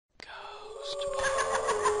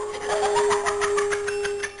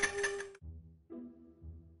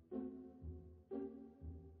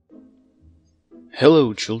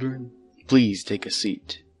Hello, children. Please take a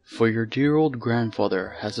seat, for your dear old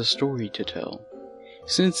grandfather has a story to tell.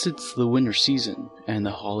 Since it's the winter season and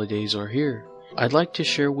the holidays are here, I'd like to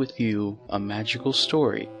share with you a magical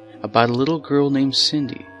story about a little girl named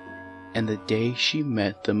Cindy and the day she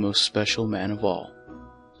met the most special man of all,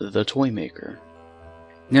 the toy maker.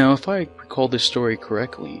 Now, if I recall this story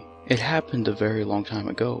correctly, it happened a very long time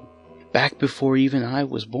ago, back before even I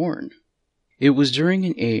was born. It was during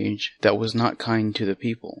an age that was not kind to the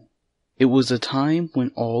people. It was a time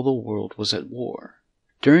when all the world was at war.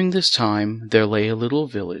 During this time, there lay a little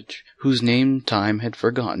village, whose name time had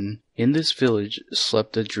forgotten. In this village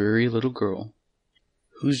slept a dreary little girl,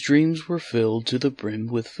 whose dreams were filled to the brim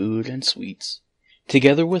with food and sweets,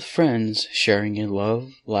 together with friends sharing in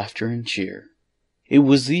love, laughter, and cheer. It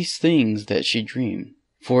was these things that she dreamed,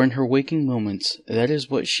 for in her waking moments that is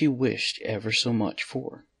what she wished ever so much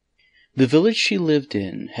for. The village she lived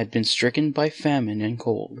in had been stricken by famine and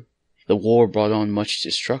cold. The war brought on much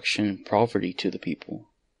destruction and poverty to the people.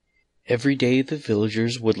 Every day the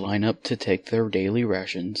villagers would line up to take their daily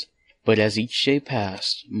rations, but as each day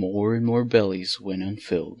passed, more and more bellies went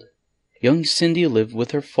unfilled. Young Cindy lived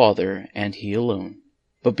with her father, and he alone.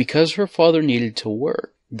 But because her father needed to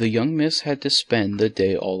work, the young miss had to spend the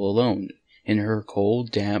day all alone in her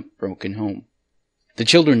cold, damp, broken home. The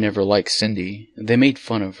children never liked Cindy. They made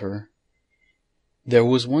fun of her. There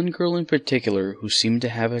was one girl in particular who seemed to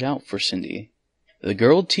have it out for Cindy. The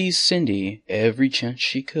girl teased Cindy every chance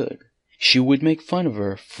she could. She would make fun of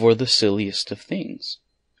her for the silliest of things.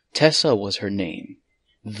 Tessa was her name,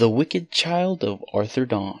 the wicked child of Arthur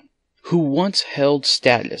Dawn, who once held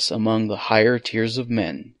status among the higher tiers of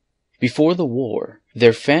men. Before the war,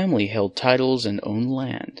 their family held titles and owned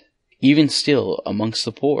land. Even still, amongst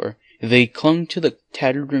the poor, they clung to the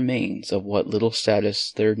tattered remains of what little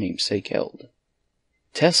status their namesake held.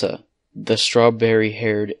 Tessa, the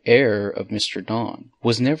strawberry-haired heir of Mr. Dawn,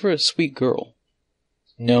 was never a sweet girl.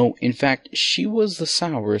 No, in fact, she was the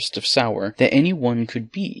sourest of sour that anyone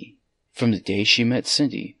could be. From the day she met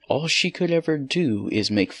Cindy, all she could ever do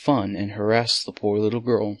is make fun and harass the poor little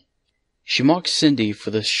girl. She mocked Cindy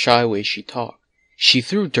for the shy way she talked. She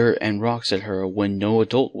threw dirt and rocks at her when no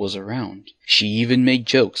adult was around. She even made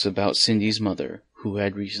jokes about Cindy's mother, who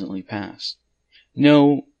had recently passed.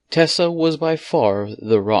 No, Tessa was by far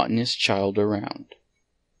the rottenest child around.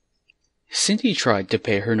 Cindy tried to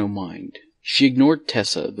pay her no mind. She ignored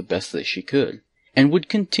Tessa the best that she could, and would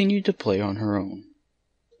continue to play on her own.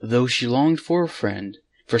 Though she longed for a friend,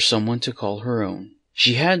 for someone to call her own,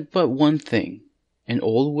 she had but one thing, an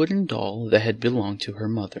old wooden doll that had belonged to her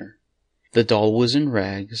mother. The doll was in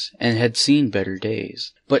rags, and had seen better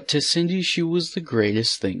days, but to Cindy she was the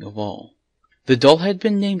greatest thing of all. The doll had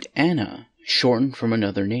been named Anna, shortened from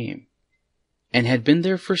another name, and had been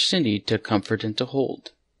there for Cindy to comfort and to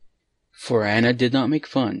hold. For Anna did not make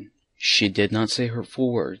fun. She did not say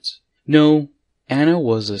hurtful words. No, Anna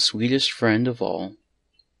was the sweetest friend of all.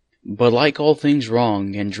 But like all things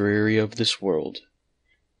wrong and dreary of this world,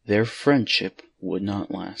 their friendship would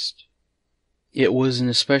not last. It was an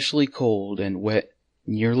especially cold and wet,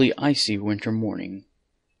 nearly icy winter morning.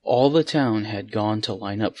 All the town had gone to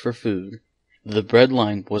line up for food. The bread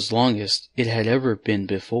line was longest it had ever been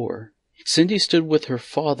before. Cindy stood with her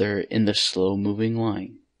father in the slow-moving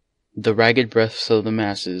line. The ragged breaths of the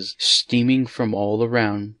masses, steaming from all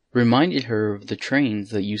around, reminded her of the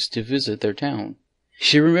trains that used to visit their town.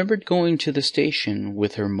 She remembered going to the station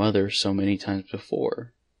with her mother so many times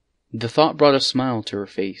before. The thought brought a smile to her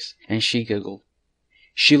face, and she giggled.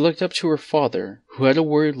 She looked up to her father, who had a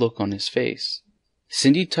worried look on his face.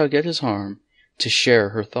 Cindy tugged at his arm to share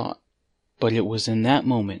her thought. But it was in that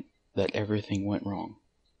moment that everything went wrong.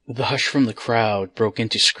 The hush from the crowd broke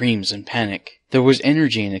into screams and panic. There was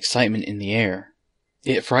energy and excitement in the air.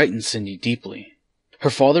 It frightened Cindy deeply. Her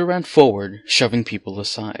father ran forward, shoving people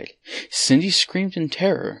aside. Cindy screamed in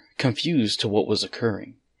terror, confused to what was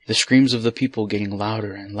occurring, the screams of the people getting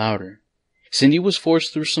louder and louder. Cindy was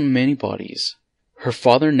forced through so many bodies. Her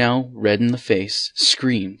father, now red in the face,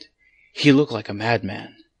 screamed. He looked like a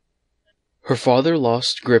madman. Her father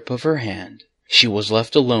lost grip of her hand. She was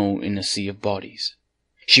left alone in a sea of bodies.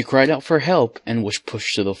 She cried out for help and was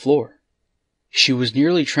pushed to the floor. She was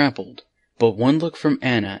nearly trampled, but one look from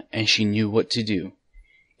Anna and she knew what to do.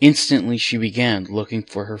 Instantly she began looking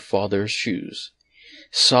for her father's shoes,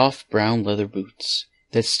 soft brown leather boots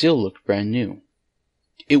that still looked brand new.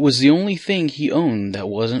 It was the only thing he owned that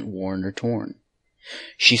wasn't worn or torn.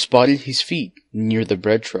 She spotted his feet near the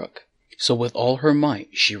bread truck, So with all her might,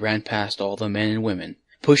 she ran past all the men and women,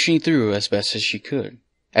 pushing through as best as she could.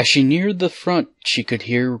 As she neared the front, she could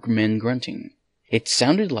hear men grunting. It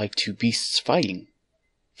sounded like two beasts fighting.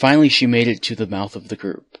 Finally, she made it to the mouth of the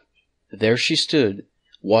group. There she stood,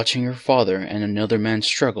 watching her father and another man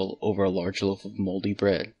struggle over a large loaf of moldy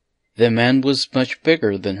bread. The man was much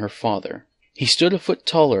bigger than her father. He stood a foot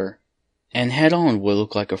taller and had on what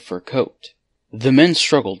looked like a fur coat. The men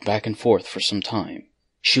struggled back and forth for some time.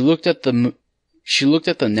 She looked at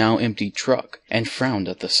the now empty truck and frowned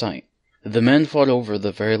at the sight. The men fought over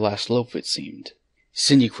the very last loaf, it seemed.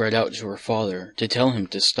 Cindy cried out to her father to tell him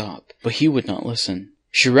to stop, but he would not listen.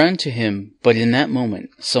 She ran to him, but in that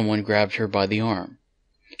moment, someone grabbed her by the arm.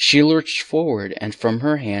 She lurched forward, and from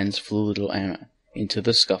her hands flew little Anna into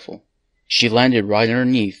the scuffle. She landed right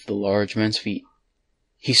underneath the large man's feet.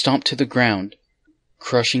 He stomped to the ground,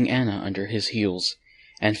 crushing Anna under his heels,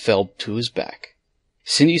 and fell to his back.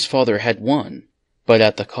 Cindy's father had won, but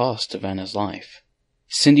at the cost of Anna's life.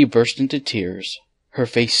 Cindy burst into tears, her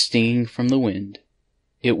face stinging from the wind.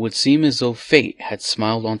 It would seem as though fate had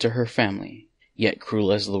smiled onto her family, yet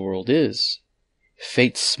cruel as the world is,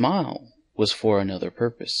 fate's smile was for another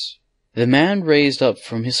purpose. The man raised up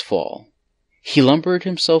from his fall. He lumbered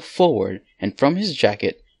himself forward, and from his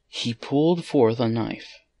jacket he pulled forth a knife.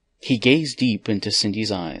 He gazed deep into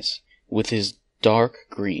Cindy's eyes, with his dark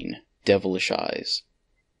green, devilish eyes,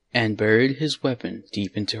 and buried his weapon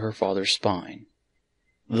deep into her father's spine.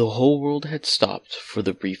 The whole world had stopped for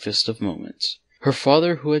the briefest of moments. Her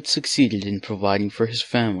father, who had succeeded in providing for his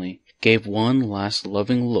family, gave one last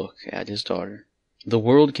loving look at his daughter. The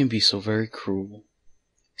world can be so very cruel.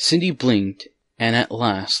 Cindy blinked, and at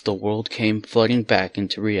last the world came flooding back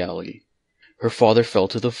into reality. Her father fell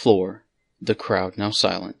to the floor, the crowd now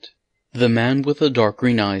silent. The man with the dark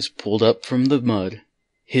green eyes pulled up from the mud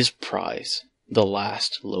his prize, the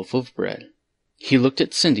last loaf of bread. He looked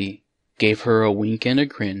at Cindy, gave her a wink and a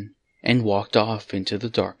grin, and walked off into the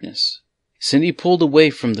darkness. Cindy pulled away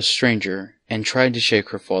from the stranger and tried to shake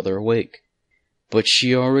her father awake, but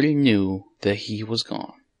she already knew that he was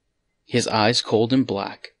gone, his eyes cold and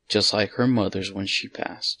black, just like her mother's when she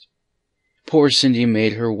passed. Poor Cindy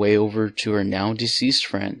made her way over to her now deceased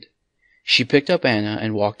friend. She picked up Anna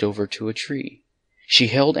and walked over to a tree. She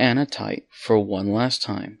held Anna tight for one last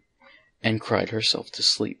time and cried herself to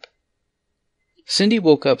sleep. Cindy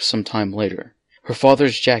woke up some time later, her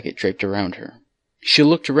father's jacket draped around her. She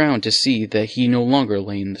looked around to see that he no longer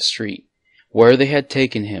lay in the street. Where they had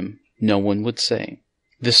taken him, no one would say.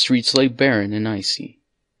 The streets lay barren and icy.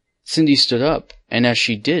 Cindy stood up, and as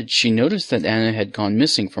she did, she noticed that Anna had gone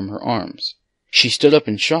missing from her arms. She stood up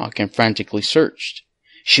in shock and frantically searched.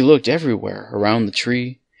 She looked everywhere, around the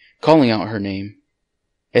tree, calling out her name.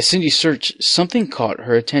 As Cindy searched, something caught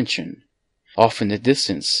her attention. Off in the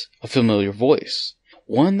distance, a familiar voice,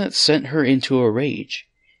 one that sent her into a rage,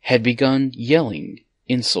 had begun yelling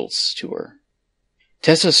insults to her.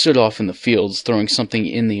 Tessa stood off in the fields, throwing something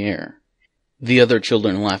in the air, the other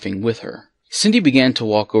children laughing with her. Cindy began to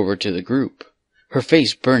walk over to the group, her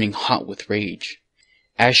face burning hot with rage.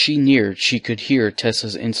 As she neared, she could hear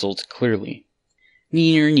Tessa's insults clearly.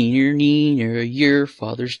 "Neener, neener, neener, your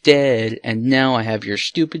father's dead, and now I have your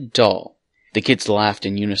stupid doll." The kids laughed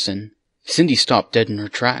in unison. Cindy stopped dead in her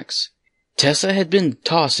tracks. Tessa had been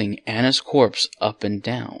tossing Anna's corpse up and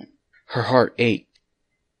down. Her heart ached.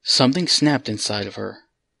 Something snapped inside of her.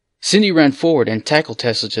 Cindy ran forward and tackled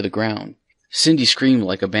Tessa to the ground. Cindy screamed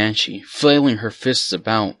like a banshee, flailing her fists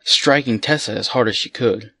about, striking Tessa as hard as she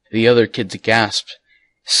could. The other kids gasped.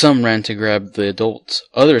 Some ran to grab the adults,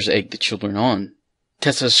 others egged the children on.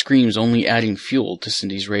 Tessa's screams only adding fuel to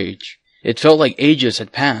Cindy's rage. It felt like ages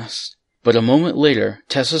had passed, but a moment later,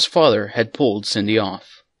 Tessa's father had pulled Cindy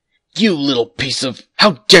off. "You little piece of...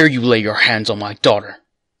 How dare you lay your hands on my daughter?"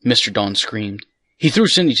 Mr. Don screamed. He threw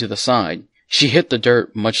Cindy to the side. She hit the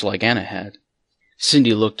dirt much like Anna had.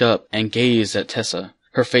 Cindy looked up and gazed at Tessa,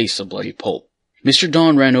 her face a bloody pulp. Mr.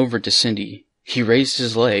 Don ran over to Cindy. He raised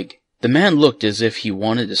his leg. The man looked as if he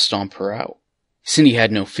wanted to stomp her out. Cindy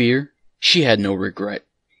had no fear. She had no regret.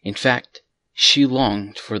 In fact, she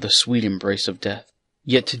longed for the sweet embrace of death.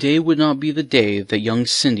 Yet today would not be the day that young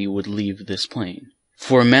Cindy would leave this plane,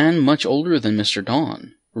 for a man much older than Mr.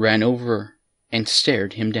 Don ran over and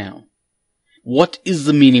stared him down. "What is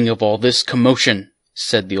the meaning of all this commotion?"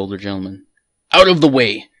 said the older gentleman. "Out of the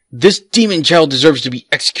way! This demon child deserves to be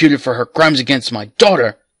executed for her crimes against my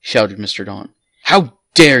daughter!" shouted Mr. Don. "How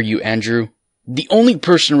dare you, Andrew? The only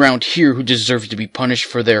person around here who deserves to be punished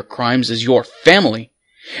for their crimes is your family,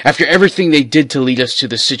 after everything they did to lead us to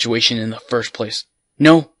this situation in the first place.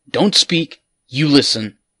 No, don't speak. You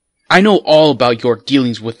listen. I know all about your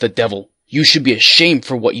dealings with the devil. You should be ashamed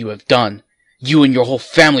for what you have done. You and your whole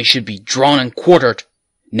family should be drawn and quartered.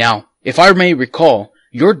 Now, if I may recall,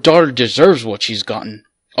 your daughter deserves what she's gotten.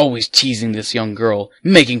 Always teasing this young girl,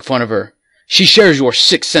 making fun of her. She shares your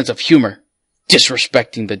sick sense of humor.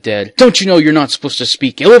 Disrespecting the dead. Don't you know you're not supposed to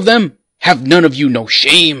speak ill of them? Have none of you no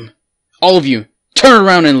shame? All of you, turn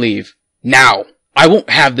around and leave. Now! I won't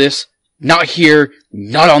have this. Not here,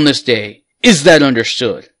 not on this day. Is that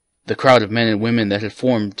understood? The crowd of men and women that had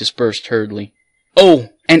formed dispersed hurriedly. Oh,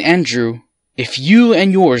 and Andrew, if you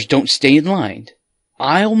and yours don't stay in line,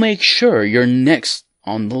 I'll make sure you're next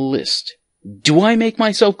on the list. Do I make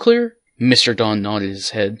myself clear? Mr. Don nodded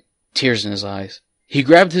his head, tears in his eyes. He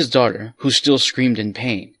grabbed his daughter, who still screamed in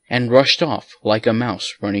pain, and rushed off like a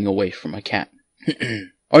mouse running away from a cat.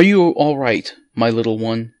 Are you all right, my little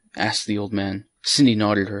one? Asked the old man. Cindy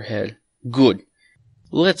nodded her head. Good.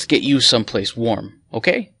 Let's get you someplace warm,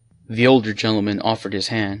 okay? The older gentleman offered his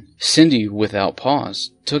hand. Cindy, without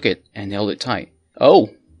pause, took it and held it tight.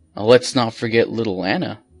 Oh, let's not forget little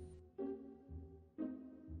Anna,